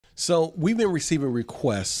So we've been receiving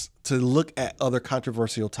requests to look at other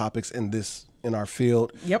controversial topics in our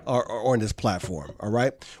field or in this platform. All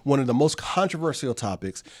right. One of the most controversial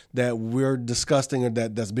topics that we're discussing or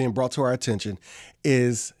that's being brought to our attention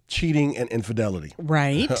is cheating and infidelity.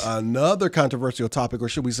 Right. Another controversial topic, or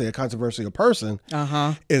should we say a controversial person,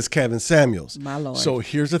 is Kevin Samuels. My Lord. So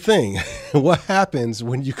here's the thing. What happens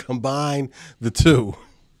when you combine the two?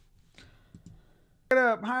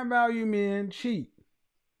 High value men cheat.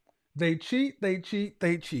 They cheat, they cheat,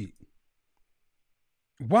 they cheat.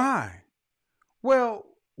 Why? Well,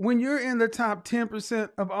 when you're in the top 10%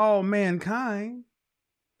 of all mankind,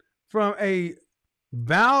 from a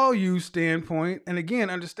value standpoint, and again,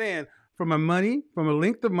 understand from a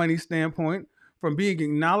length of money standpoint, from being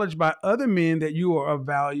acknowledged by other men that you are of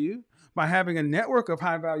value, by having a network of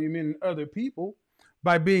high value men and other people,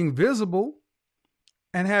 by being visible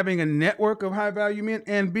and having a network of high value men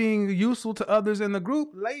and being useful to others in the group.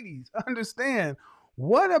 Ladies, understand,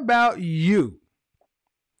 what about you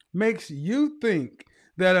makes you think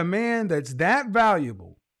that a man that's that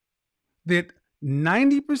valuable, that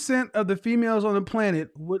 90% of the females on the planet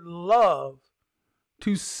would love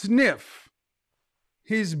to sniff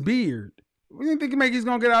his beard? What do you think he's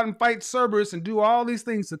going to get out and fight Cerberus and do all these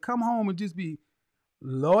things to come home and just be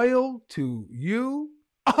loyal to you?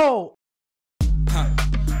 Oh,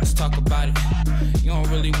 let's talk about it. You don't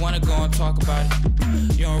really want to go and talk about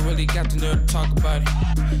it. You don't really got the nerve to talk about it.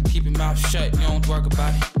 Keep your mouth shut, you don't work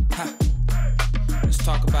about it. Let's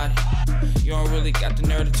talk about it. You don't really got the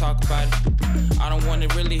nerve to talk about it. I don't want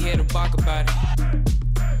to really hear the talk about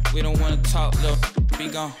it. We don't want to talk, look, be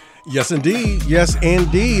gone. Yes, indeed. Yes,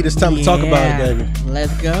 indeed. It's time to talk about it, baby.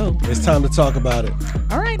 Let's go. It's time to talk about it.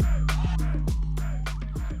 All right.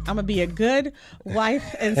 I'm going to be a good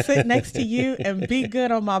wife and sit next to you and be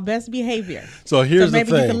good on my best behavior. So here's the thing.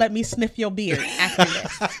 Maybe you can let me sniff your beard after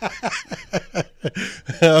this.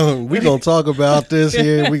 We're going to talk about this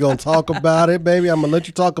here. We're going to talk about it, baby. I'm going to let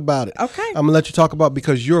you talk about it. Okay. I'm going to let you talk about it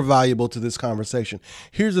because you're valuable to this conversation.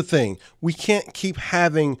 Here's the thing. We can't keep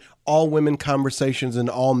having all women conversations and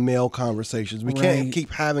all male conversations. We can't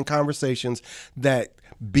keep having conversations that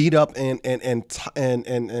beat up and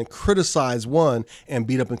criticize one and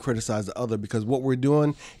beat up and criticize the other, because what we're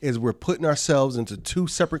doing is we're putting ourselves into two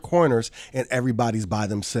separate corners and everybody's by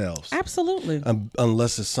themselves. Absolutely.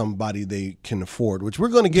 Unless it's somebody they can afford, which we're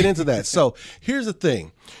going to get into that. So here's the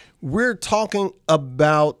thing. We're talking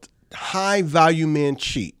about high value men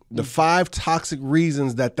cheat. The 5 toxic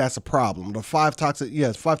reasons that's a problem. The 5 toxic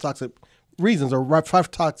reasons or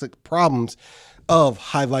 5 toxic problems of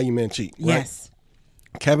high value men cheat. Right? Yes.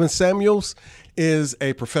 Kevin Samuels is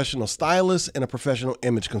a professional stylist and a professional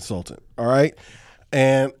image consultant. All right.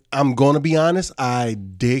 And I'm going to be honest, I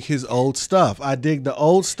dig his old stuff. I dig the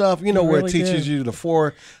old stuff, where it teaches you the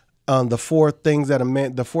four things that a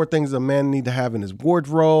man need to have in his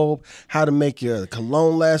wardrobe, how to make your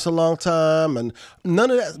cologne last a long time, and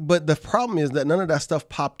none of that. But the problem is that none of that stuff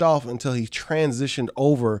popped off until he transitioned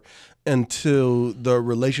over into the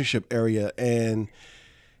relationship area, and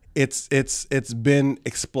it's been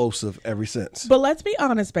explosive ever since. But let's be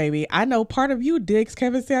honest, baby. I know part of you digs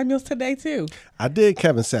Kevin Samuels today too. I dig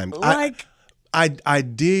Kevin Samuels. Like, I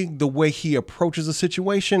dig the way he approaches a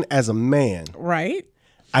situation as a man. Right.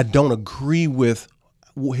 I don't agree with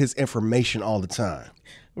his information all the time.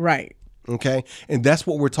 Right. Okay. And that's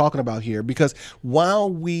what we're talking about here, because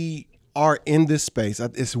while we are in this space,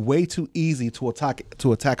 it's way too easy to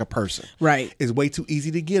attack a person. Right. It's way too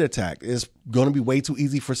easy to get attacked. It's going to be way too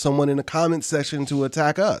easy for someone in the comment section to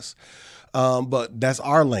attack us. But that's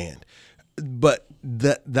our land. But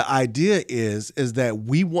the idea is that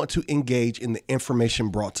we want to engage in the information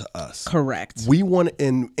brought to us. Correct. We want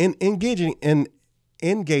engaging in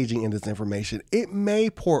this information, it may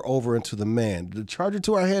pour over into the man. The charger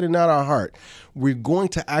to our head and not our heart. We're going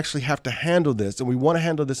to actually have to handle this, and we want to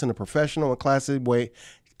handle this in a professional and classy way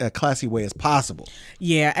as possible.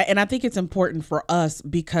 Yeah, and I think it's important for us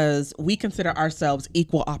because we consider ourselves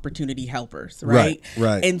equal opportunity helpers, right?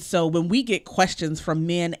 Right. And so when we get questions from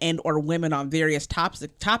men and or women on various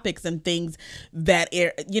topics and things that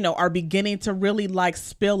are beginning to really like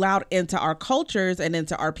spill out into our cultures and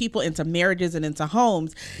into our people, into marriages and into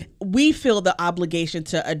homes, we feel the obligation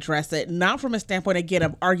to address it, not from a standpoint again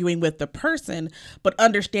of arguing with the person, but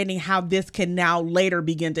understanding how this can now later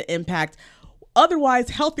begin to impact otherwise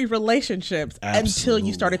healthy relationships. Absolutely. Until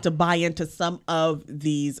you started to buy into some of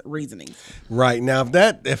these reasonings. Right. Now,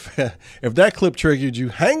 if that clip triggered you,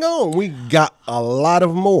 hang on. We got a lot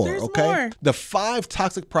of more. There's okay. More. The 5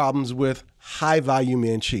 toxic problems with high value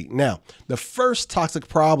men cheat. Now, the first toxic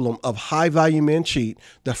problem of high value men cheat,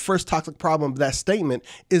 the first toxic problem of that statement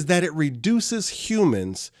is that it reduces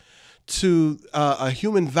humans to a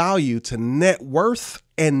human value to net worth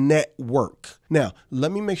and net work. Now,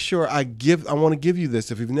 let me make sure I want to give you this.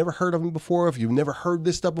 If you've never heard of me before, if you've never heard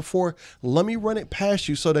this stuff before, let me run it past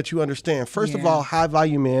you so that you understand. First of all, high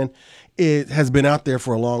value man, it has been out there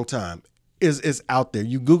for a long time. Is out there.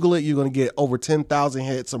 You Google it, you're going to get over 10,000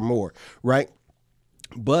 hits or more, right?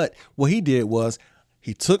 But what he did was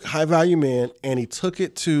he took high value man and he took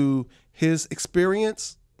it to his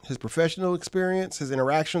experience, his professional experience, his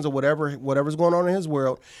interactions, or whatever's going on in his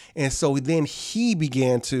world. And so then he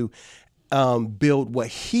began to build what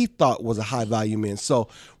he thought was a high value man. So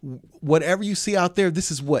whatever you see out there, this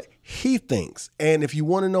is what he thinks. And if you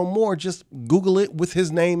want to know more, just Google it with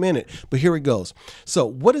his name in it. But here it goes. So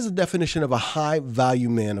what is the definition of a high value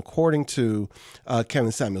man according to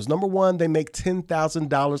Kevin Samuels? Number one, they make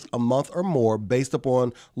 $10,000 a month or more based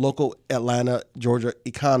upon local Atlanta, Georgia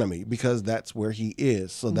economy, because that's where he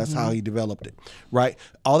is. So that's how he developed it, right?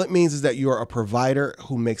 All it means is that you're a provider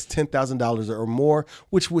who makes $10,000 or more,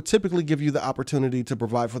 which would typically give you the opportunity to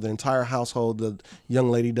provide for the entire household. The young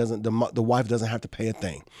lady the wife doesn't have to pay a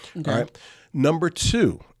thing. Okay. All right. Number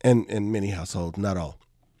two, and in many households, not all.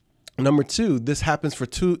 Number two, this happens for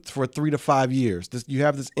 3 to 5 years. You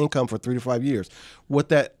have this income for 3 to 5 years. What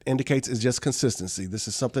that indicates is just consistency. This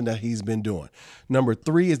is something that he's been doing. Number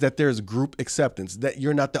three is that there's group acceptance, that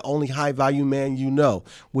you're not the only high value man you know,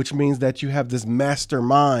 which means that you have this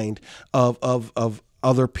mastermind of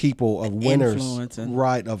other people, of winners,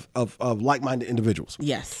 right, of like-minded individuals.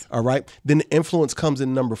 Yes. All right. Then the influence comes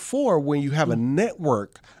in number four when you have a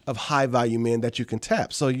network of high-value men that you can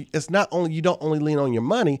tap. So it's not only, you don't only lean on your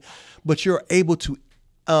money, but you're able to,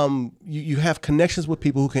 you have connections with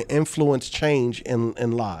people who can influence change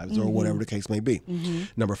in lives or whatever the case may be.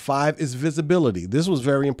 Number five is visibility. This was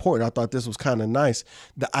very important. I thought this was kind of nice.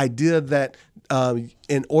 The idea that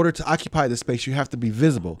in order to occupy the space, you have to be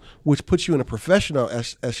visible, which puts you in a professional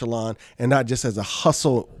echelon and not just as a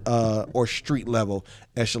hustle or street level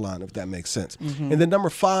echelon, if that makes sense. And then number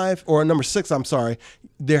six, I'm sorry,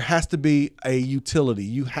 there has to be a utility.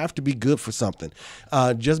 You have to be good for something.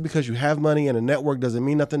 Just because you have money and a network doesn't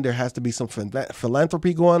mean nothing. There has to be some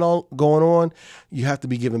philanthropy going on. You have to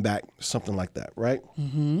be giving back, something like that, right?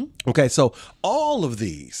 Okay, so all of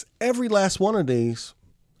these, every last one of these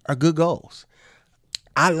are good goals.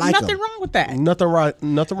 I like nothing them. wrong with that. Nothing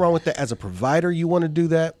wrong with that. As a provider, you want to do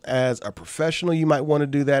that. As a professional, you might want to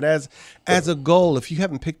do that. As a goal, if you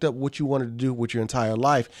haven't picked up what you wanted to do with your entire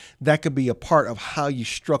life, that could be a part of how you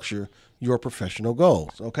structure your professional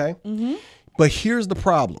goals. Okay, but here's the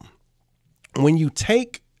problem: when you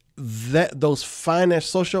take those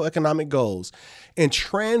finance, socioeconomic goals and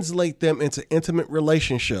translate them into intimate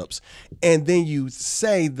relationships, and then you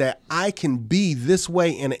say that I can be this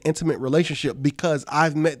way in an intimate relationship because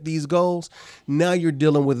I've met these goals, now you're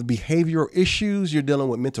dealing with behavioral issues, you're dealing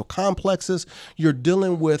with mental complexes, you're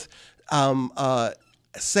dealing with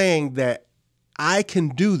saying that I can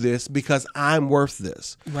do this because I'm worth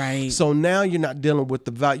this. Right. So now you're not dealing with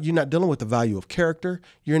the value. You're not dealing with the value of character.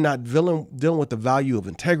 You're not dealing with the value of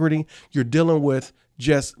integrity. You're dealing with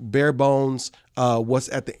just bare bones, what's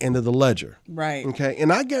at the end of the ledger. Right. Okay.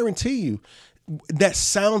 And I guarantee you that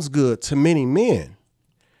sounds good to many men.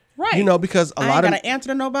 Right. You know, because I ain't got to answer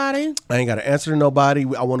to nobody.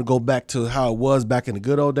 I want to go back to how it was back in the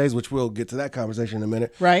good old days, which we'll get to that conversation in a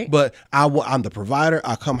minute. Right. But I'm the provider.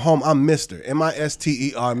 I come home. I'm Mr.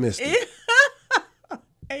 Mister,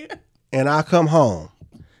 Mr. And I come home,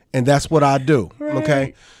 and that's what I do.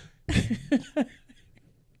 Right. Okay.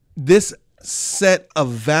 This set of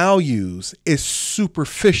values is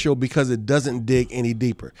superficial because it doesn't dig any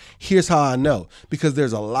deeper. Here's how I know. Because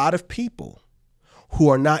there's a lot of people who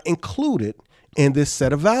are not included in this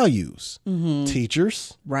set of values.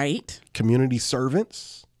 Teachers, right? Community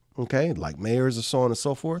servants, okay, like mayors or so on and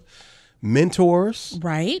so forth. Mentors,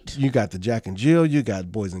 right? You got the Jack and Jill, you got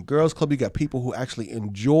Boys and Girls Club, you got people who actually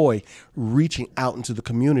enjoy reaching out into the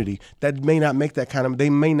community that may not make that they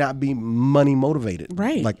may not be money motivated,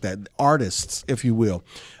 right? Like that, artists, if you will.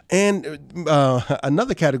 And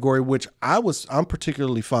another category which I'm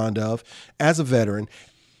particularly fond of as a veteran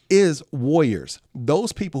is warriors.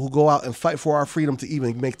 Those people who go out and fight for our freedom to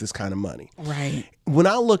even make this kind of money. Right. When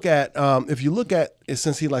I look at, if you look at,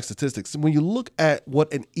 since he likes statistics, when you look at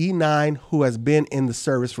what an E9 who has been in the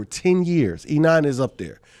service for 10 years, E9 is up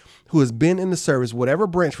there, who has been in the service, whatever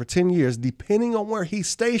branch for 10 years, depending on where he's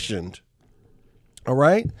stationed, all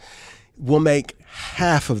right, will make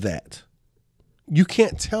half of that. You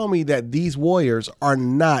can't tell me that these warriors are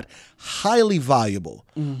not highly valuable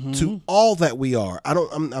to all that we are.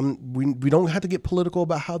 We don't have to get political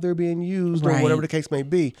about how they're being used or whatever the case may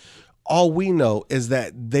be. All we know is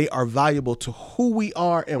that they are valuable to who we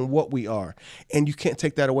are and what we are. And you can't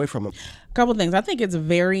take that away from them. A couple of things. I think it's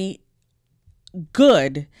very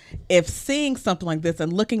good if seeing something like this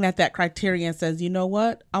and looking at that criteria and says, you know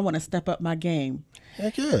what, I want to step up my game.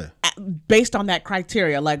 Heck yeah. Based on that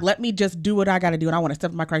criteria, like, let me just do what I got to do, and I want to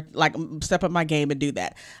step up my game and do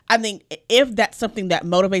that. I think if that's something that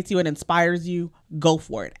motivates you and inspires you, go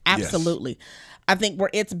for it. Absolutely. Yes. I think where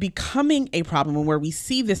it's becoming a problem and where we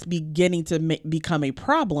see this beginning to become a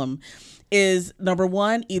problem is, number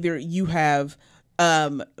one, either you have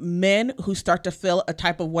men who start to feel a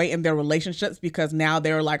type of way in their relationships because now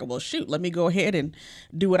they're like, well, shoot, let me go ahead and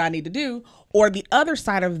do what I need to do. Or the other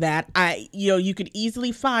side of that, you could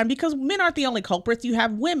easily find, because men aren't the only culprits, you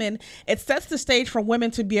have women. It sets the stage for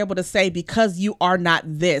women to be able to say, because you are not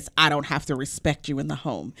this, I don't have to respect you in the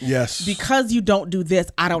home. Yes. Because you don't do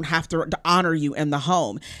this, I don't have to honor you in the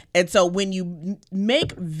home. And so when you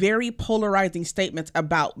make very polarizing statements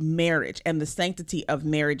about marriage and the sanctity of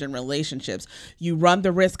marriage and relationships, you run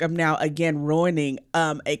the risk of now, again, ruining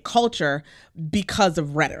a culture because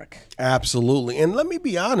of rhetoric. Absolutely. And let me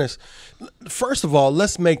be honest. First of all,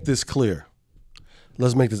 let's make this clear.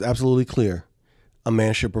 Let's make this absolutely clear. A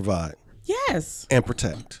man should provide. Yes. And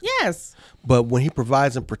protect. Yes. But when he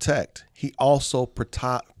provides and protect, he also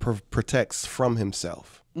protects from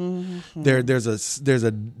himself. Mm-hmm. There's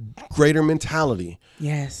a greater mentality.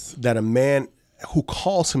 Yes. That a man who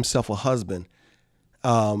calls himself a husband,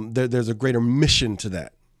 there's a greater mission to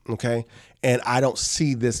that. Okay. And I don't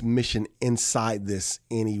see this mission inside this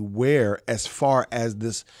anywhere as far as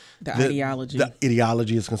the ideology. The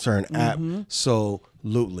ideology is concerned. Mm-hmm.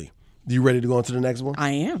 Absolutely. You ready to go on to the next one? I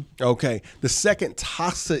am. Okay. The second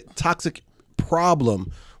toxic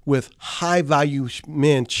problem with high value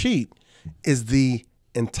men cheat is the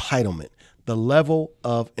entitlement, the level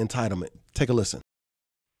of entitlement. Take a listen.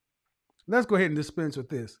 Let's go ahead and dispense with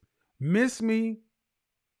this. Miss me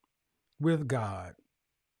with God.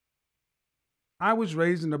 I was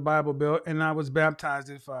raised in the Bible Belt and I was baptized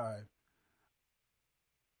at 5.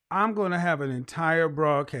 I'm going to have an entire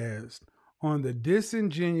broadcast on the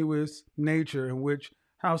disingenuous nature in which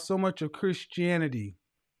how so much of Christianity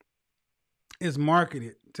is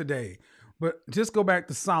marketed today. But just go back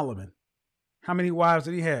to Solomon. How many wives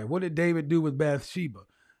did he have? What did David do with Bathsheba?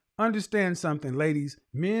 Understand something, ladies.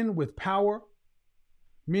 Men with power,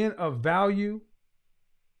 men of value,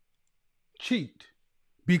 cheat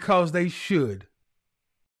because they should.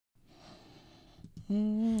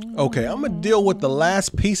 Okay, I'm going to deal with the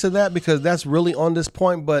last piece of that because that's really on this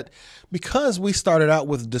point. But because we started out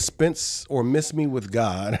with dispense or miss me with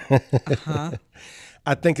God,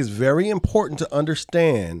 I think it's very important to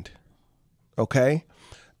understand, okay,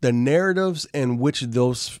 the narratives in which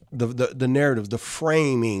those, the narratives, the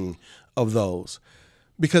framing of those.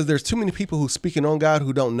 Because there's too many people who speaking on God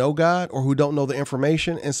who don't know God or who don't know the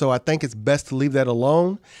information. And so I think it's best to leave that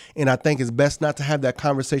alone. And I think it's best not to have that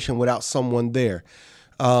conversation without someone there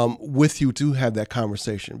with you to have that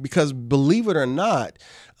conversation. Because believe it or not,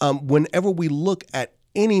 whenever we look at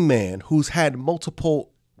any man who's had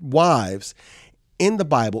multiple wives in the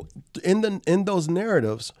Bible, in those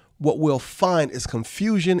narratives, what we'll find is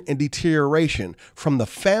confusion and deterioration from the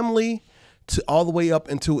family to all the way up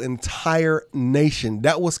into entire nation.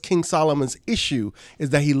 That was King Solomon's issue, is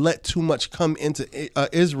that he let too much come into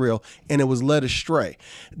Israel and it was led astray.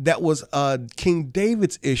 That was King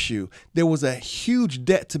David's issue. There was a huge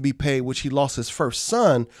debt to be paid, which he lost his first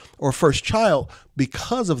son or first child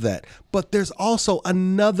because of that. But there's also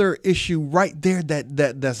another issue right there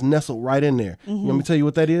that's nestled right in there. Mm-hmm. Let me tell you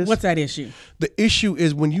what that is. What's that issue? The issue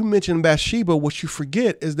is when you mention Bathsheba, what you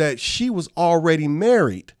forget is that she was already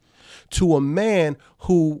married to a man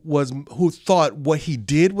who thought what he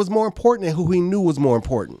did was more important and who he knew was more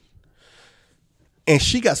important. And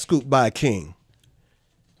she got scooped by a king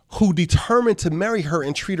who determined to marry her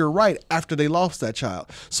and treat her right after they lost that child.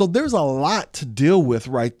 So there's a lot to deal with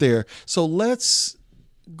right there. So let's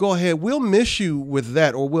go ahead. We'll miss you with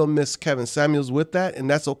that, or we'll miss Kevin Samuels with that, and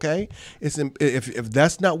that's okay. If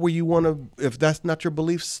that's not where you want to, if that's not your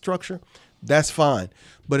belief structure, that's fine.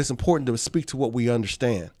 But it's important to speak to what we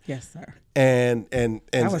understand. Yes, sir. And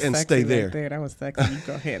stay there. Right there. That was sexy. You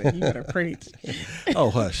go ahead and you better preach. Oh,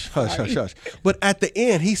 hush. But at the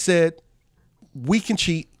end, he said, we can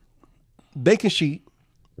cheat. They can cheat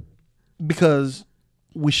because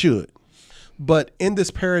we should. But in this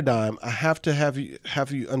paradigm, I have to have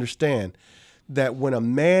you understand that when a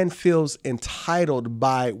man feels entitled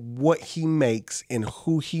by what he makes and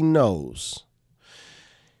who he knows,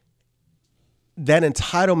 that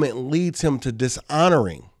entitlement leads him to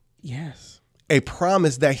dishonoring a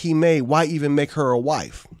promise that he made. Why even make her a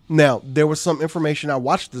wife? Now, there was some information. I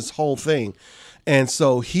watched this whole thing. And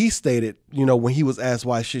so he stated, when he was asked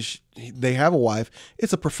why they have a wife,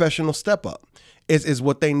 it's a professional step up. It's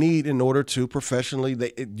what they need in order to professionally,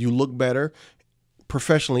 you look better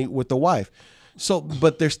professionally with the wife. So,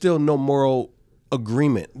 but there's still no moral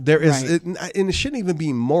agreement. There is, and it shouldn't even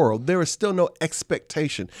be moral. There is still no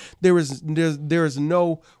expectation. There is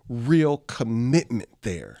no real commitment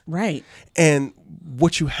there. Right. And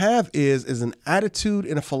what you have is an attitude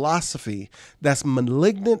and a philosophy that's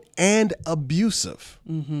malignant and abusive.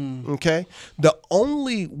 Mm-hmm. Okay. The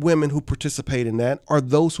only women who participate in that are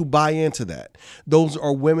those who buy into that. Those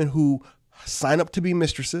are women who sign up to be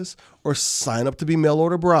mistresses or sign up to be mail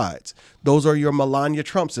order brides. Those are your Melania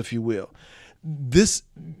Trumps, if you will. This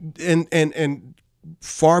and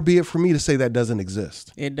far be it for me to say that doesn't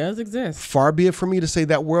exist. It does exist. Far be it for me to say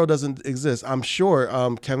that world doesn't exist. I'm sure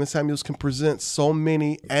Kevin Samuels can present so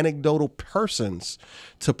many anecdotal persons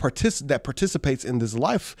that participates in this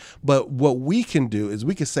life. But what we can do is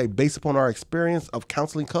we can say, based upon our experience of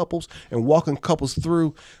counseling couples and walking couples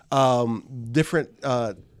through different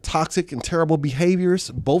toxic and terrible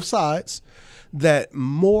behaviors, both sides, that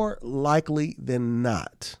more likely than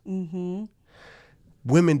not,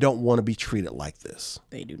 women don't want to be treated like this.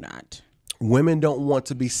 They do not. Women don't want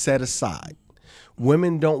to be set aside.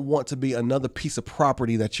 Women don't want to be another piece of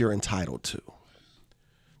property that you're entitled to.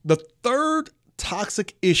 The third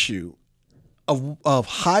toxic issue of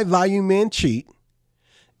high value men cheat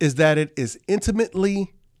is that it is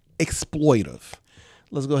intimately exploitive.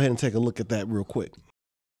 Let's go ahead and take a look at that real quick.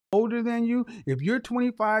 Older than you, if you're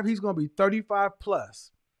 25, he's going to be 35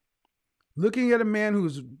 plus. Looking at a man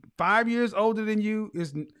who's 5 years older than you,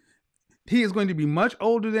 he is going to be much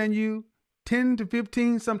older than you, 10 to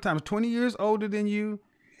 15, sometimes 20 years older than you,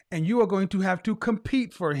 and you are going to have to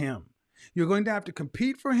compete for him. You're going to have to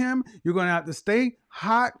compete for him. You're going to have to stay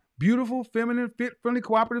hot, beautiful, feminine, fit, friendly,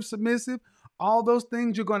 cooperative, submissive. All those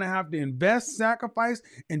things you're going to have to invest, sacrifice,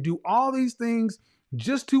 and do all these things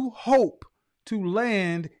just to hope to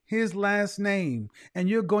land his last name. And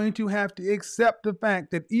you're going to have to accept the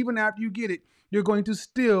fact that even after you get it, you're going to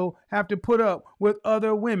still have to put up with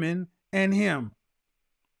other women and him.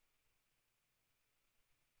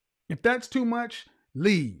 If that's too much,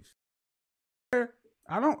 leave. Here's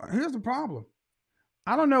the problem.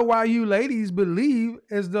 I don't know why you ladies believe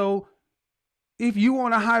as though if you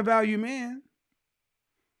want a high value man,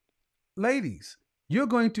 ladies, you're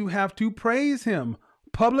going to have to praise him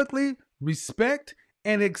publicly, respect,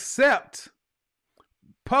 and accept.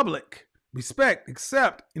 Public, respect,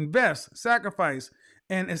 accept, invest, sacrifice,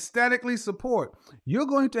 and ecstatically support. You're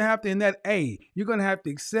going to have to, in that A, you're going to have to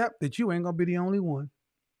accept that you ain't going to be the only one.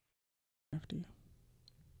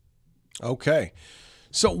 Okay.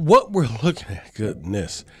 So what we're looking at,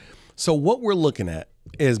 goodness. So what we're looking at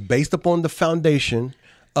is based upon the foundation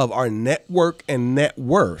of our network and net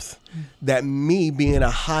worth, that me being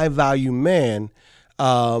a high value man,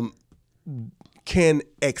 can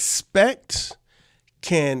expect,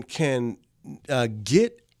 can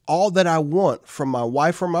get all that I want from my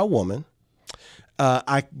wife or my woman.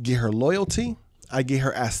 I get her loyalty. I get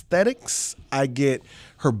her aesthetics. I get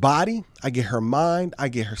her body. I get her mind. I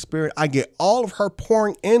get her spirit. I get all of her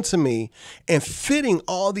pouring into me and fitting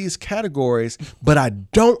all these categories, but I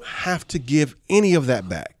don't have to give any of that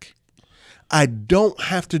back. I don't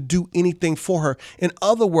have to do anything for her. In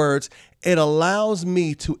other words, it allows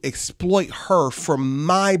me to exploit her for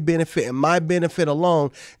my benefit and my benefit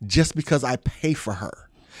alone, just because I pay for her,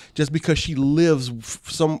 just because she lives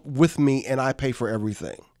with me and I pay for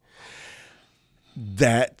everything.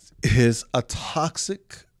 That is a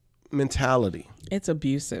toxic mentality. It's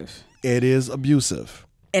abusive. It is abusive.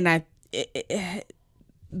 And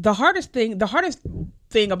the hardest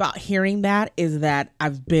thing about hearing that is that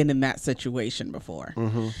I've been in that situation before.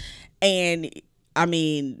 Mm-hmm. And I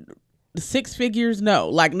mean, 6 figures, no,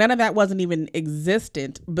 like none of that wasn't even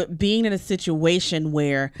existent, but being in a situation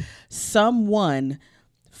where someone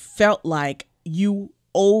felt like you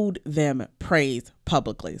owed them praise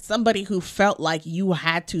publicly, somebody who felt like you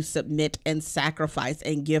had to submit and sacrifice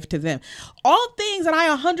and give to them. All things that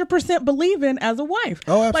I 100% believe in as a wife.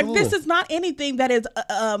 Oh, absolutely. Like, this is not anything that is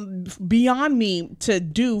beyond me to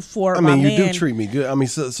do for I my mean, you man. do treat me good. I mean,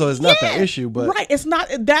 so it's not that issue, but right, it's not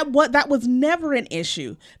that. That was never an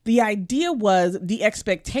issue. The idea was the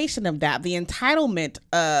expectation of that, the entitlement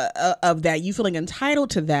of that, you feeling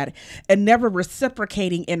entitled to that, and never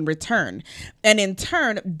reciprocating in return. And in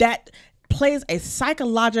turn, that plays a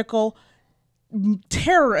psychological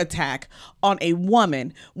terror attack on a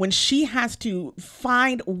woman when she has to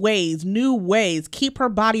find ways, new ways, keep her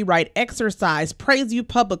body right, exercise, praise you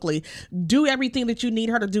publicly, do everything that you need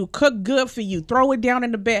her to do, cook good for you, throw it down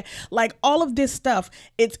in the bed, like all of this stuff.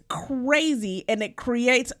 It's crazy, and it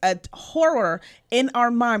creates a horror in our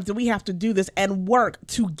minds that we have to do this and work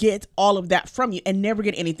to get all of that from you and never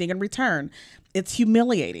get anything in return. It's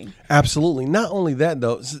humiliating. Absolutely. Not only that,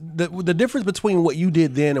 though, the difference between what you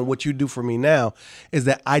did then and what you do for me now is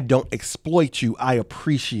that I don't exploit you. I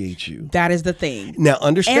appreciate you. That is the thing. Now,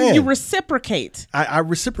 understand. And you reciprocate. I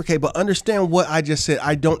reciprocate, but understand what I just said.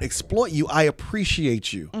 I don't exploit you. I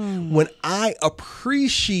appreciate you. When I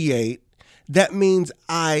appreciate, that means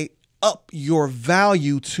I up your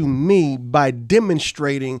value to me by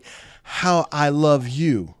demonstrating how I love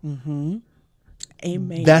you. Mm-hmm.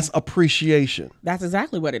 Amen. That's appreciation. That's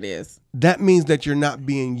exactly what it is. That means that you're not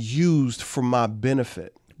being used for my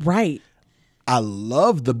benefit. Right. I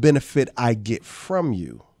love the benefit I get from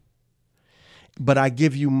you, but I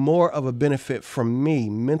give you more of a benefit from me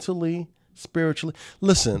mentally, spiritually.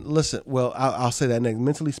 Listen. Well, I'll say that next.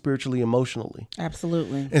 Mentally, spiritually, emotionally.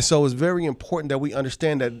 Absolutely. And so it's very important that we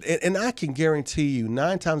understand that. And I can guarantee you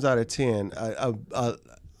 9 times out of 10, a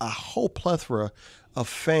whole plethora of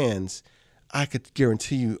fans, I could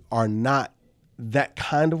guarantee you, are not that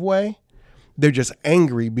kind of way. They're just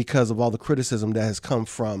angry because of all the criticism that has come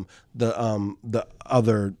from the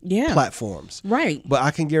other platforms. Right. But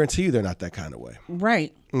I can guarantee you they're not that kind of way.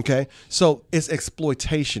 Right. Okay. So it's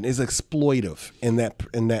exploitation, it's exploitive in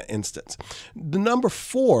that instance.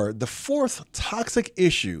 The fourth toxic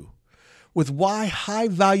issue with why high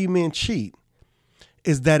value men cheat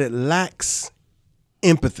is that it lacks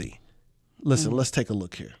empathy. Listen, let's take a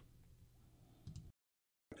look here.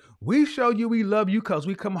 We show you we love you because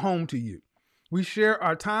we come home to you. We share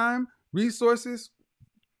our time, resources,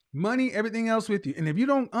 money, everything else with you. And if you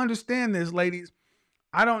don't understand this, ladies,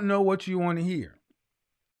 I don't know what you want to hear.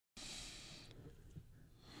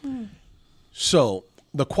 So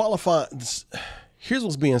here's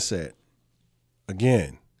what's being said.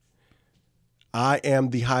 Again, I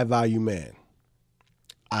am the high value man.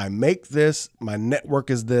 I make this, my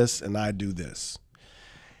network is this, and I do this.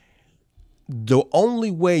 The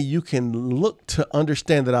only way you can look to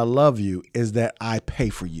understand that I love you is that I pay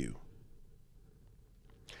for you.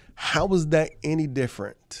 How is that any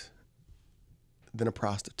different than a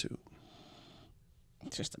prostitute?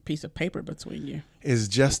 It's just a piece of paper between you. It's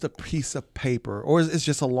just a piece of paper, or it's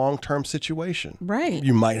just a long-term situation. Right.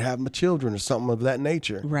 You might have children or something of that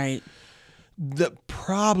nature. Right. The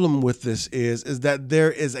problem with this is that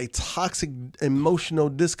there is a toxic emotional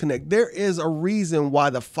disconnect. There is a reason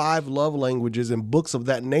why the 5 love languages and books of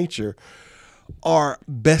that nature are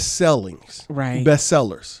bestsellers. Right.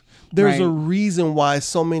 Bestsellers. There's right. a reason why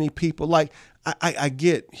so many people, like I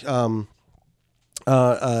get Kevin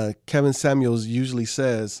Samuels usually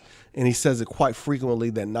says, and he says it quite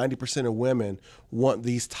frequently, that 90% of women want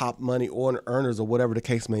these top money earners or whatever the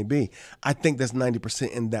case may be. I think that's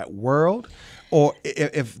 90% in that world, or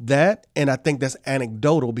if that, and I think that's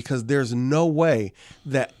anecdotal, because there's no way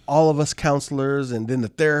that all of us counselors and then the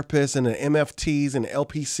therapists and the MFTs and the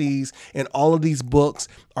LPCs and all of these books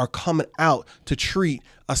are coming out to treat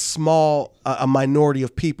a minority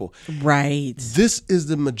of people. Right. This is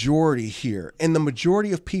the majority here. And the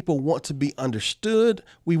majority of people want to be understood.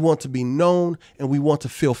 We want to be known, and we want to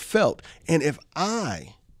feel felt. And if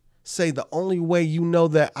I say the only way you know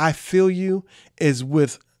that I feel you is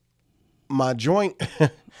with my joint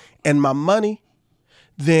and my money,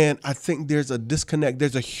 then I think there's a disconnect.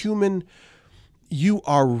 There's you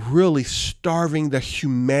are really starving the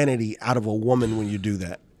humanity out of a woman when you do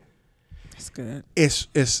that. That's good.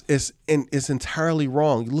 It's entirely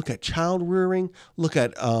wrong. You look at child rearing, look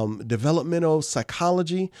at developmental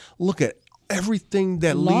psychology, look at everything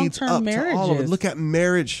that leads up to all of it. Look at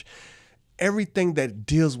marriage, everything that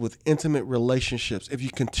deals with intimate relationships. If you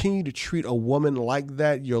continue to treat a woman like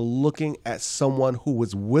that, you're looking at someone who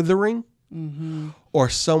is withering or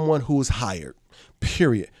someone who is hired,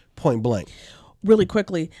 period, point blank. Really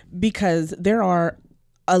quickly, because there are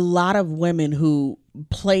a lot of women who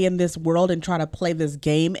play in this world and try to play this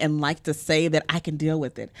game and like to say that I can deal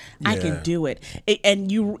with it. I can do it.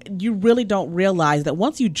 And you really don't realize that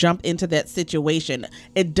once you jump into that situation,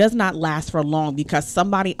 it does not last for long, because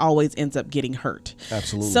somebody always ends up getting hurt.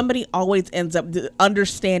 Absolutely. Somebody always ends up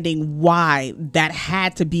understanding why that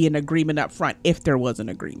had to be an agreement up front, if there was an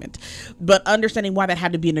agreement. But understanding why that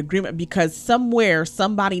had to be an agreement, because somewhere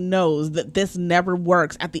somebody knows that this never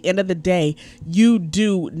works. At the end of the day, you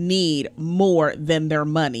do need more than their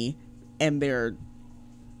money and their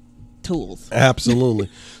tools. Absolutely.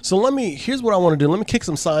 So here's what I want to do. Let me kick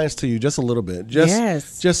some science to you just a little bit.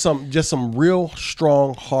 Just some real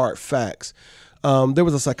strong, hard facts. There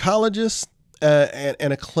was a psychologist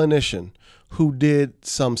and a clinician who did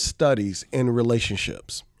some studies in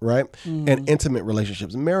relationships, right? And intimate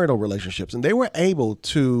relationships, marital relationships. And they were able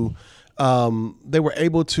to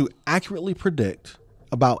accurately predict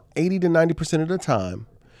about 80 to 90% of the time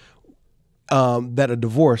that a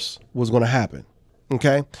divorce was going to happen.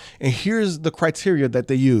 Okay. And here's the criteria that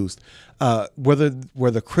they used.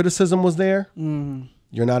 Whether criticism was there,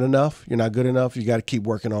 you're not enough, you're not good enough, you got to keep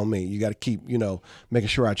working on me. You got to keep, making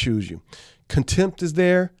sure I choose you. Contempt is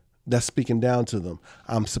there. That's speaking down to them.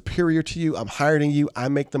 I'm superior to you. I'm higher than you. I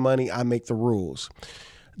make the money. I make the rules.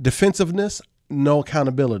 Defensiveness, no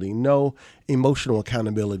accountability, no emotional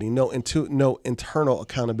accountability, no internal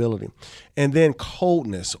accountability. And then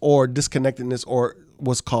coldness or disconnectedness, or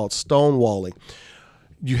what's called stonewalling.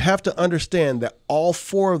 You have to understand that all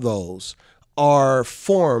four of those are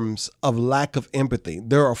forms of lack of empathy.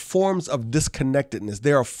 There are forms of disconnectedness.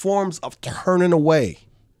 There are forms of turning away.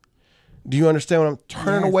 Do you understand what I'm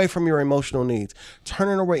turning away from your emotional needs?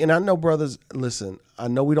 Turning away. And I know, brothers, listen, I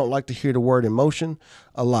know we don't like to hear the word emotion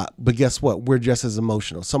a lot, but guess what? We're just as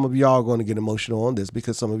emotional. Some of y'all are going to get emotional on this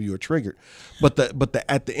because some of you are triggered. But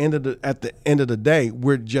at the end of the day,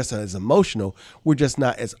 we're just as emotional. We're just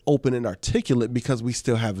not as open and articulate because we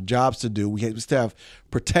still have jobs to do. We still have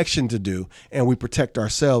protection to do, and we protect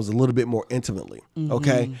ourselves a little bit more intimately.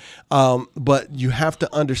 Okay. But you have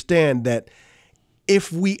to understand that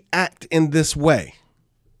if we act in this way,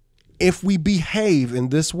 if we behave in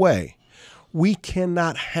this way, we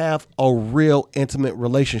cannot have a real intimate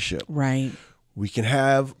relationship. Right. We can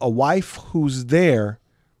have a wife who's there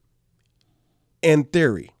in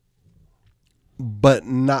theory, but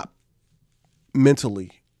not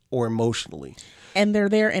mentally or emotionally. And they're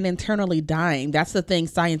there and internally dying. That's the thing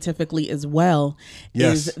scientifically as well,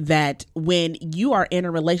 is that when you are in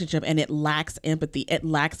a relationship and it lacks empathy, it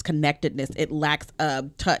lacks connectedness, it lacks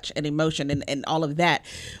touch and emotion and all of that.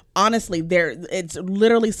 Honestly, it's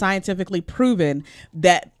literally scientifically proven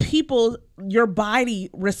that your body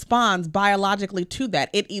responds biologically to that.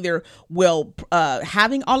 It either will,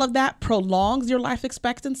 having all of that prolongs your life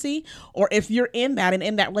expectancy, or if you're in that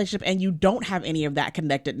relationship and you don't have any of that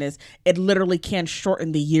connectedness, it literally can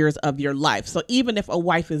shorten the years of your life. So even if a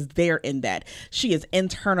wife is there in that, she is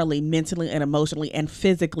internally, mentally, and emotionally and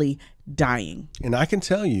physically dying. And I can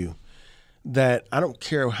tell you that I don't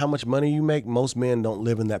care how much money you make, most men don't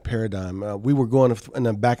live in that paradigm. We were going in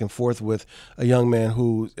a back and forth with a young man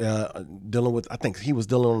who dealing with, I think he was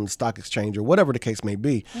dealing on the stock exchange or whatever the case may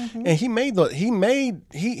be. And he made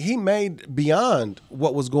beyond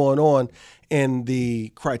what was going on in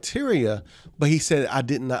the criteria, but he said, I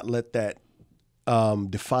did not let that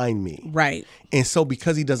define me. Right. And so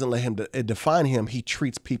because he doesn't let him define him, he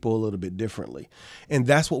treats people a little bit differently. And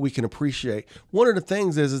that's what we can appreciate. One of the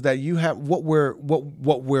things is that you have what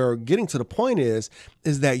we're getting to the point is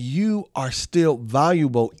that you are still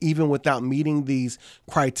valuable even without meeting these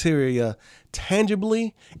criteria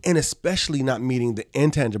tangibly, and especially not meeting the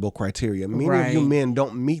intangible criteria. Many of you men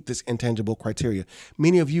don't meet this intangible criteria.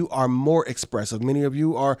 Many of you are more expressive. Many of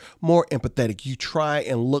you are more empathetic. You try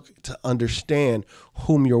and look to understand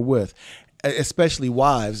whom you're with, especially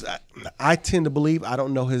wives. I tend to believe, I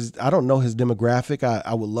don't know his demographic.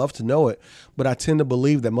 I would love to know it, but I tend to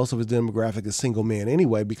believe that most of his demographic is single men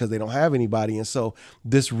anyway, because they don't have anybody. And so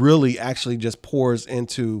this really actually just pours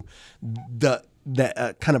into that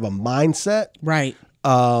kind of a mindset, right?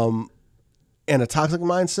 And a toxic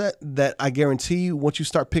mindset that I guarantee you, once you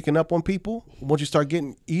start picking up on people, once you start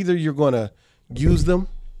getting, either you're going to use them,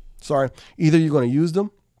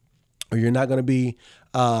 or you're not going to be,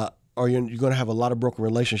 or you're going to have a lot of broken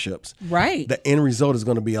relationships. Right. The end result is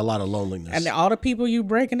going to be a lot of loneliness. And all the people you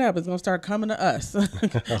breaking up is going to start coming to us.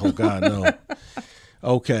 Oh, God, no.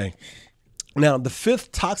 Okay. Now, the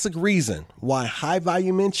fifth toxic reason why high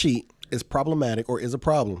value men cheat is problematic, or is a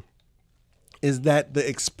problem, is that the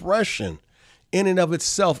expression in and of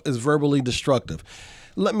itself is verbally destructive.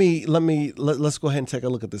 Let's go ahead and take a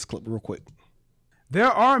look at this clip real quick.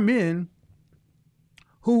 There are men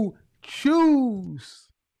who choose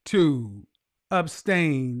to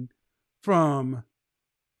abstain from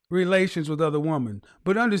relations with other women.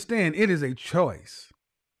 But understand, it is a choice.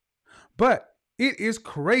 But it is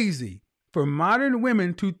crazy for modern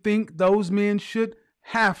women to think those men should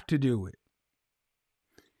have to do it.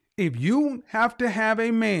 If you have to have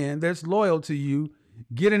a man that's loyal to you,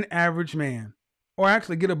 get an average man, or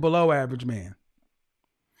actually get a below average man.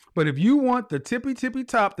 But if you want the tippy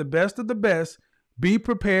top, the best of the best, be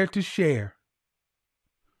prepared to share.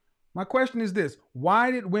 My question is this: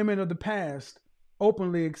 why did women of the past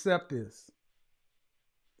openly accept this?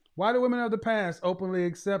 Why do women of the past openly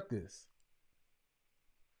accept this?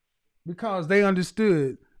 Because they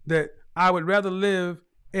understood that I would rather live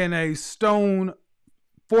in a stone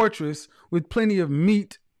fortress with plenty of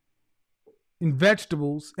meat and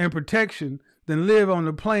vegetables and protection than live on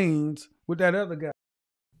the plains with that other guy.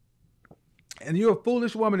 And you're a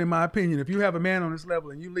foolish woman, in my opinion, if you have a man on this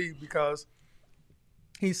level and you leave because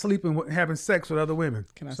he's sleeping, having sex with other women.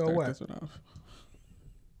 Can I so start what? this one off?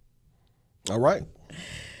 All right.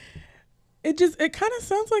 It kind of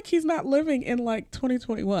sounds like he's not living in like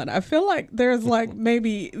 2021. I feel like there's like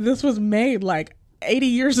maybe this was made like 80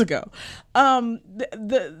 years ago. I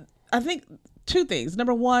think two things.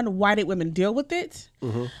 Number one, why did women deal with it?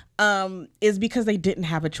 Is because they didn't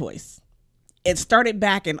have a choice. It started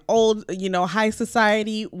back in old, high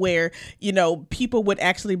society where, people would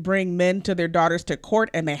actually bring men to their daughters to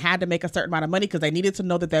court and they had to make a certain amount of money because they needed to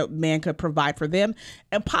know that that man could provide for them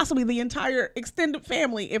and possibly the entire extended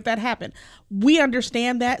family if that happened. We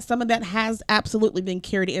understand that. Some of that has absolutely been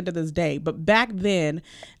carried into this day. But back then,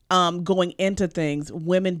 going into things,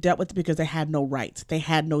 women dealt with it because they had no rights. They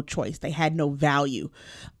had no choice. They had no value,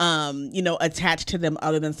 attached to them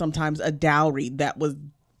other than sometimes a dowry that was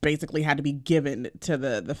basically had to be given to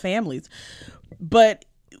the families. But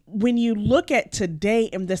when you look at today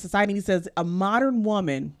in this society, he says a modern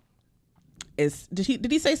woman is,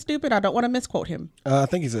 did he say stupid? I don't want to misquote him. I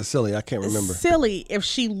think he said silly. I can't remember. Silly if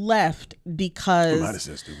she left because Might have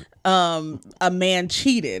said stupid. A man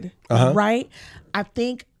cheated, right? I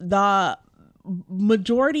think the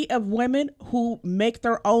majority of women who make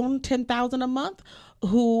their own $10,000 a month,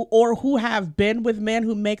 who have been with men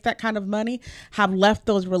who make that kind of money, have left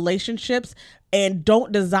those relationships and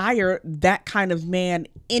don't desire that kind of man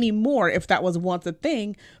anymore, if that was once a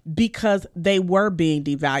thing, because they were being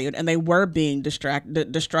devalued and they were being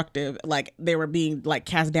destructive, like they were being like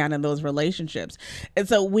cast down in those relationships. And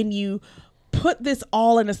so when you put this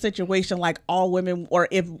all in a situation like all women, or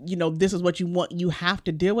if this is what you want, you have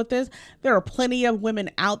to deal with this. There are plenty of women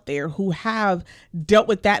out there who have dealt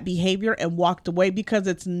with that behavior and walked away because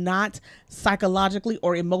it's not psychologically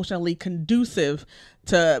or emotionally conducive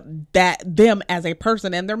to them as a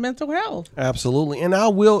person and their mental health. Absolutely. And I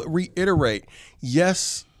will reiterate,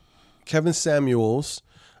 yes, Kevin Samuels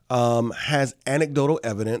has anecdotal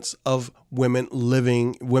evidence of women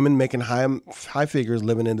making high figures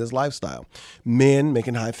living in this lifestyle, men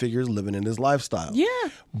making high figures living in this lifestyle. Yeah.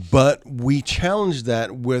 But we challenge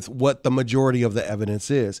that with what the majority of the evidence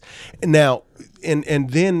is. Now, and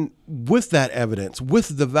then with that evidence,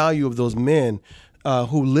 with the value of those men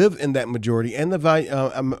who live in that majority, and the value,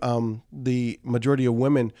 the majority of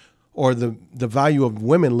women, or the value of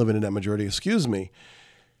women living in that majority,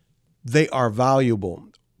 they are valuable.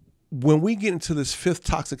 When we get into this fifth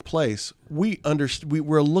toxic place, we're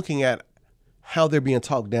looking at how they're being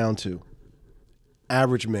talked down to.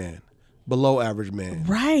 Average man, below average man,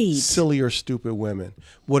 right? Silly or stupid women,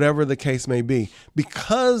 whatever the case may be,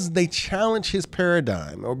 because they challenge his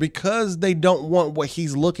paradigm or because they don't want what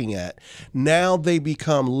he's looking at. Now they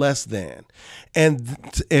become less than. And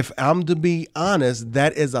if I'm to be honest,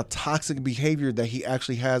 that is a toxic behavior that he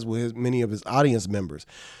actually has with many of his audience members.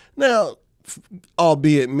 Now,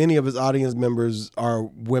 albeit many of his audience members are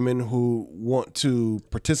women who want to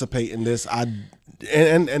participate in this,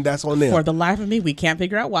 and that's on them. For the life of me, we can't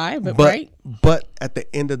figure out why, but right. But at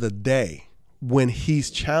the end of the day, when he's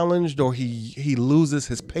challenged or he loses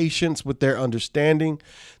his patience with their understanding,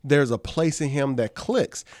 there's a place in him that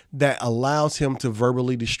clicks that allows him to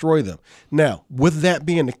verbally destroy them. Now, with that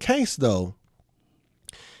being the case, though,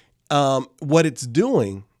 what it's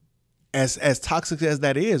doing, as toxic as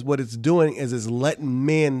that is, what it's doing is it's letting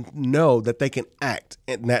men know that they can act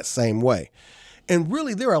in that same way. And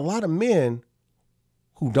really, there are a lot of men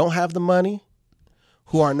who don't have the money,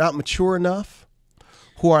 who are not mature enough,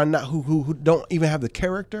 who don't even have the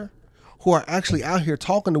character, who are actually out here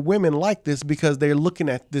talking to women like this because they're looking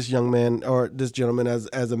at this young man or this gentleman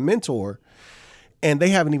as a mentor, and they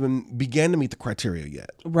haven't even began to meet the criteria yet.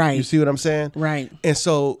 Right. You see what I'm saying? Right. And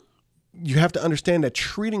so you have to understand that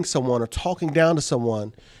treating someone or talking down to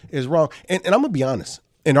someone is wrong. And I'm gonna be honest.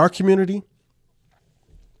 In our community,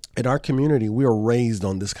 we are raised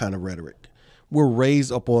on this kind of rhetoric. We're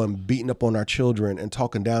raised up on beating up on our children and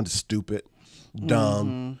talking down to stupid,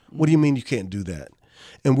 dumb. What do you mean you can't do that?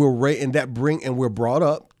 And we're brought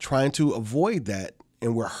up trying to avoid that,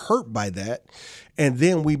 and we're hurt by that. And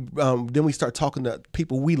then we start talking to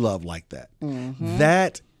people we love like that.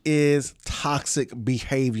 That is toxic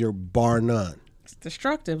behavior, bar none. It's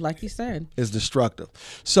destructive, like you said. It's destructive.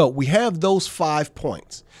 So we have those 5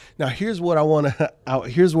 points. Now here's what I want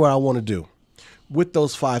to do with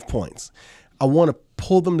those 5 points. I want to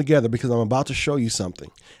pull them together because I'm about to show you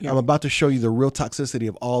something. I'm about to show you the real toxicity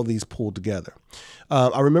of all these pulled together.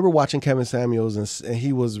 I remember watching Kevin Samuels, and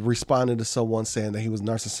he was responding to someone saying that he was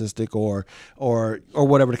narcissistic or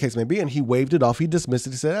whatever the case may be, and he waved it off. He dismissed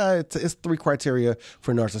it. He said, it's 3 criteria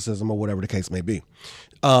for narcissism or whatever the case may be.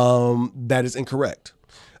 That is incorrect.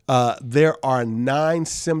 There are 9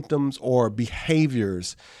 symptoms or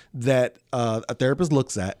behaviors that a therapist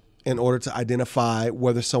looks at in order to identify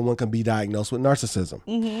whether someone can be diagnosed with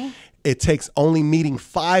narcissism. It takes only meeting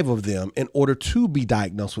 5 of them in order to be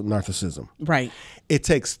diagnosed with narcissism. Right. It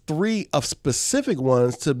takes 3 of specific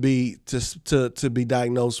ones to be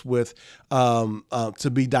diagnosed with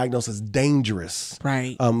to be diagnosed as dangerous.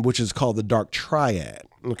 Right. Which is called the dark triad.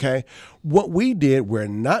 Okay. What we did, we're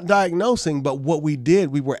not diagnosing, but what we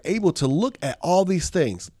did, we were able to look at all these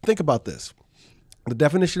things. Think about this. The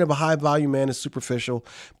definition of a high value man is superficial,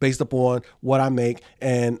 based upon what I make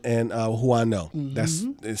and who I know. That's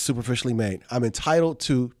superficially made. I'm entitled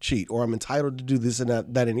to cheat, or I'm entitled to do this and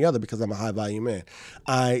that and the other because I'm a high value man.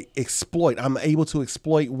 I'm able to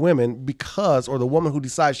exploit women because, or the woman who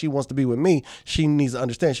decides she wants to be with me, she needs to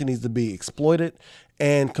understand she needs to be exploited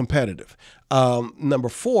and competitive. Number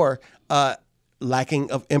 4,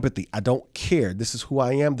 lacking of empathy. I don't care. This is who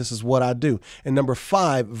I am. This is what I do. And number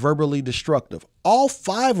 5, verbally destructive. All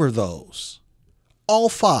 5 of those, all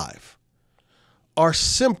 5 are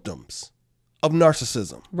symptoms of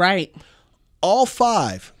narcissism. Right. All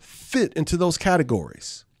 5 fit into those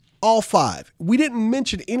categories. All 5. We didn't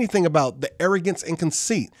mention anything about the arrogance and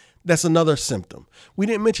conceit. That's another symptom. We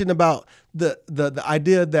didn't mention about the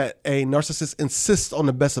idea that a narcissist insists on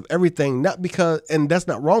the best of everything, not because, and that's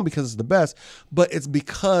not wrong because it's the best, but it's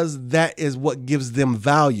because that is what gives them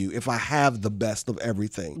value. If I have the best of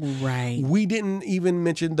everything. Right. We didn't even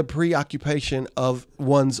mention the preoccupation of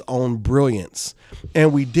one's own brilliance.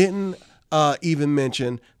 And we didn't even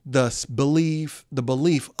mention the belief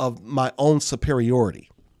of my own superiority.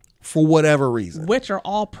 For whatever reason. Which are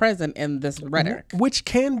all present in this rhetoric. Which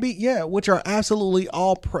are absolutely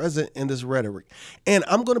all present in this rhetoric. And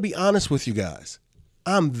I'm going to be honest with you guys.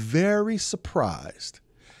 I'm very surprised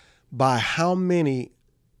by how many,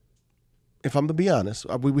 if I'm to be honest,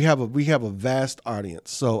 we have a vast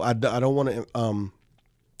audience. So I don't want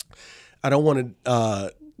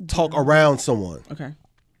to talk around someone. Okay.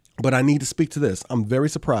 But I need to speak to this. I'm very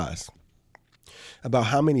surprised about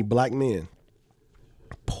how many black men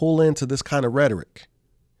pull into this kind of rhetoric,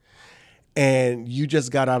 and you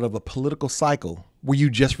just got out of a political cycle where you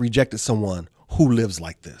just rejected someone who lives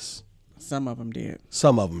like this. Some of them did.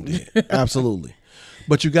 Absolutely.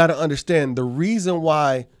 But you got to understand the reason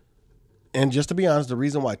why, and just to be honest, the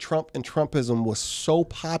reason why Trump and Trumpism was so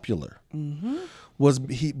popular was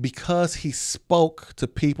because he spoke to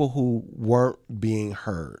people who weren't being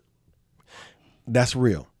heard. That's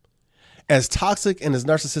real. As toxic and as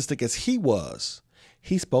narcissistic as he was,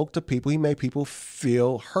 he spoke to people. He made people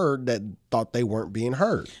feel heard that thought they weren't being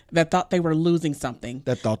heard. That thought they were losing something.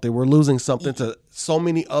 To so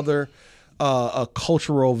many other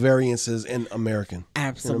cultural variances in America's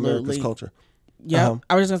culture. Yeah,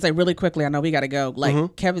 I was just gonna say really quickly. I know we got to go.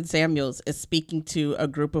 Kevin Samuels is speaking to a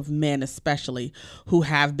group of men, especially who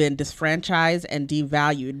have been disfranchised and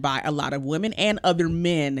devalued by a lot of women and other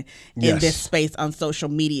men in this space on social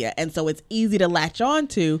media. And so it's easy to latch on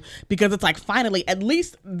to because it's like, finally, at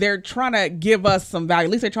least they're trying to give us some value.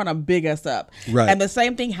 At least they're trying to big us up. Right. And the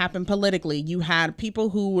same thing happened politically. You had people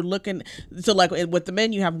who were looking. So like with the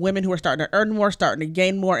men, you have women who are starting to earn more, starting to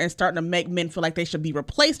gain more, and starting to make men feel like they should be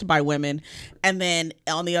replaced by women. And then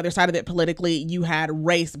on the other side of it, politically, you had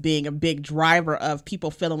race being a big driver of people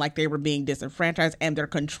feeling like they were being disenfranchised and their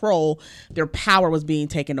control, their power was being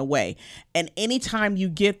taken away. And anytime you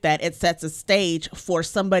get that, it sets a stage for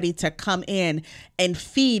somebody to come in and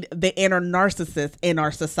feed the inner narcissist in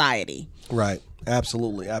our society. Right.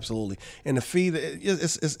 Absolutely. Absolutely. And the feed,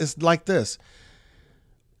 it's like this.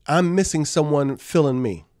 I'm missing someone filling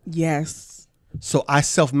me. Yes. So I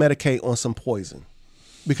self-medicate on some poison.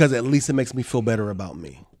 Because at least it makes me feel better about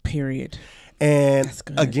me. Period. And That's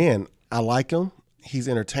good. again, I like him. He's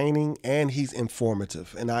entertaining and he's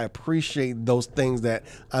informative, and I appreciate those things that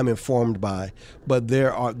I'm informed by. But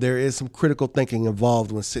there is some critical thinking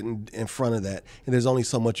involved when sitting in front of that, and there's only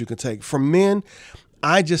so much you can take. For men,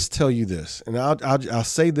 I just tell you this, and I'll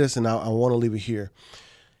say this, and I want to leave it here.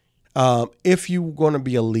 If you're going to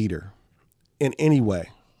be a leader in any way,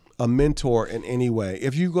 a mentor in any way,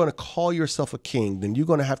 if you're going to call yourself a king, then you're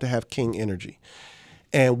going to have king energy.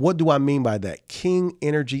 And what do I mean by that? King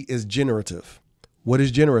energy is generative. What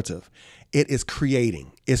is generative? It is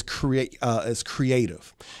creating. It's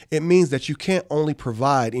creative. It means that you can't only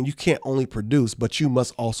provide and you can't only produce, but you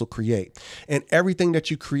must also create. And everything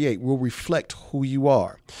that you create will reflect who you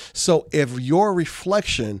are. So if your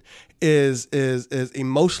reflection is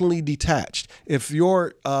emotionally detached, if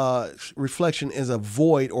your reflection is a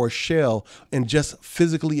void or a shell and just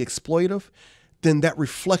physically exploitive, then that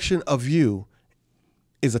reflection of you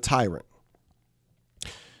is a tyrant.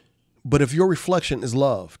 But if your reflection is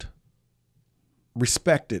loved,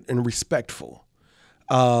 respected, and respectful,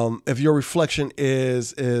 if your reflection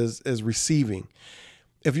is receiving,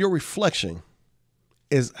 if your reflection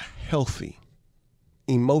is healthy,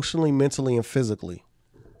 emotionally, mentally, and physically,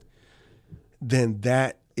 then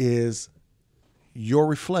that is your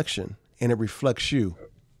reflection, and it reflects you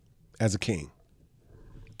as a king.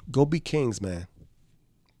 Go be kings, man.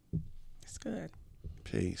 That's good.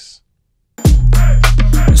 Peace.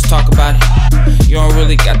 Let's talk about it. You don't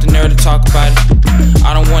really got the nerve to talk about it.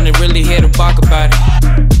 I don't want to really hear the bark about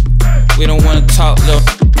it. We don't want to talk, look,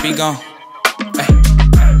 be gone.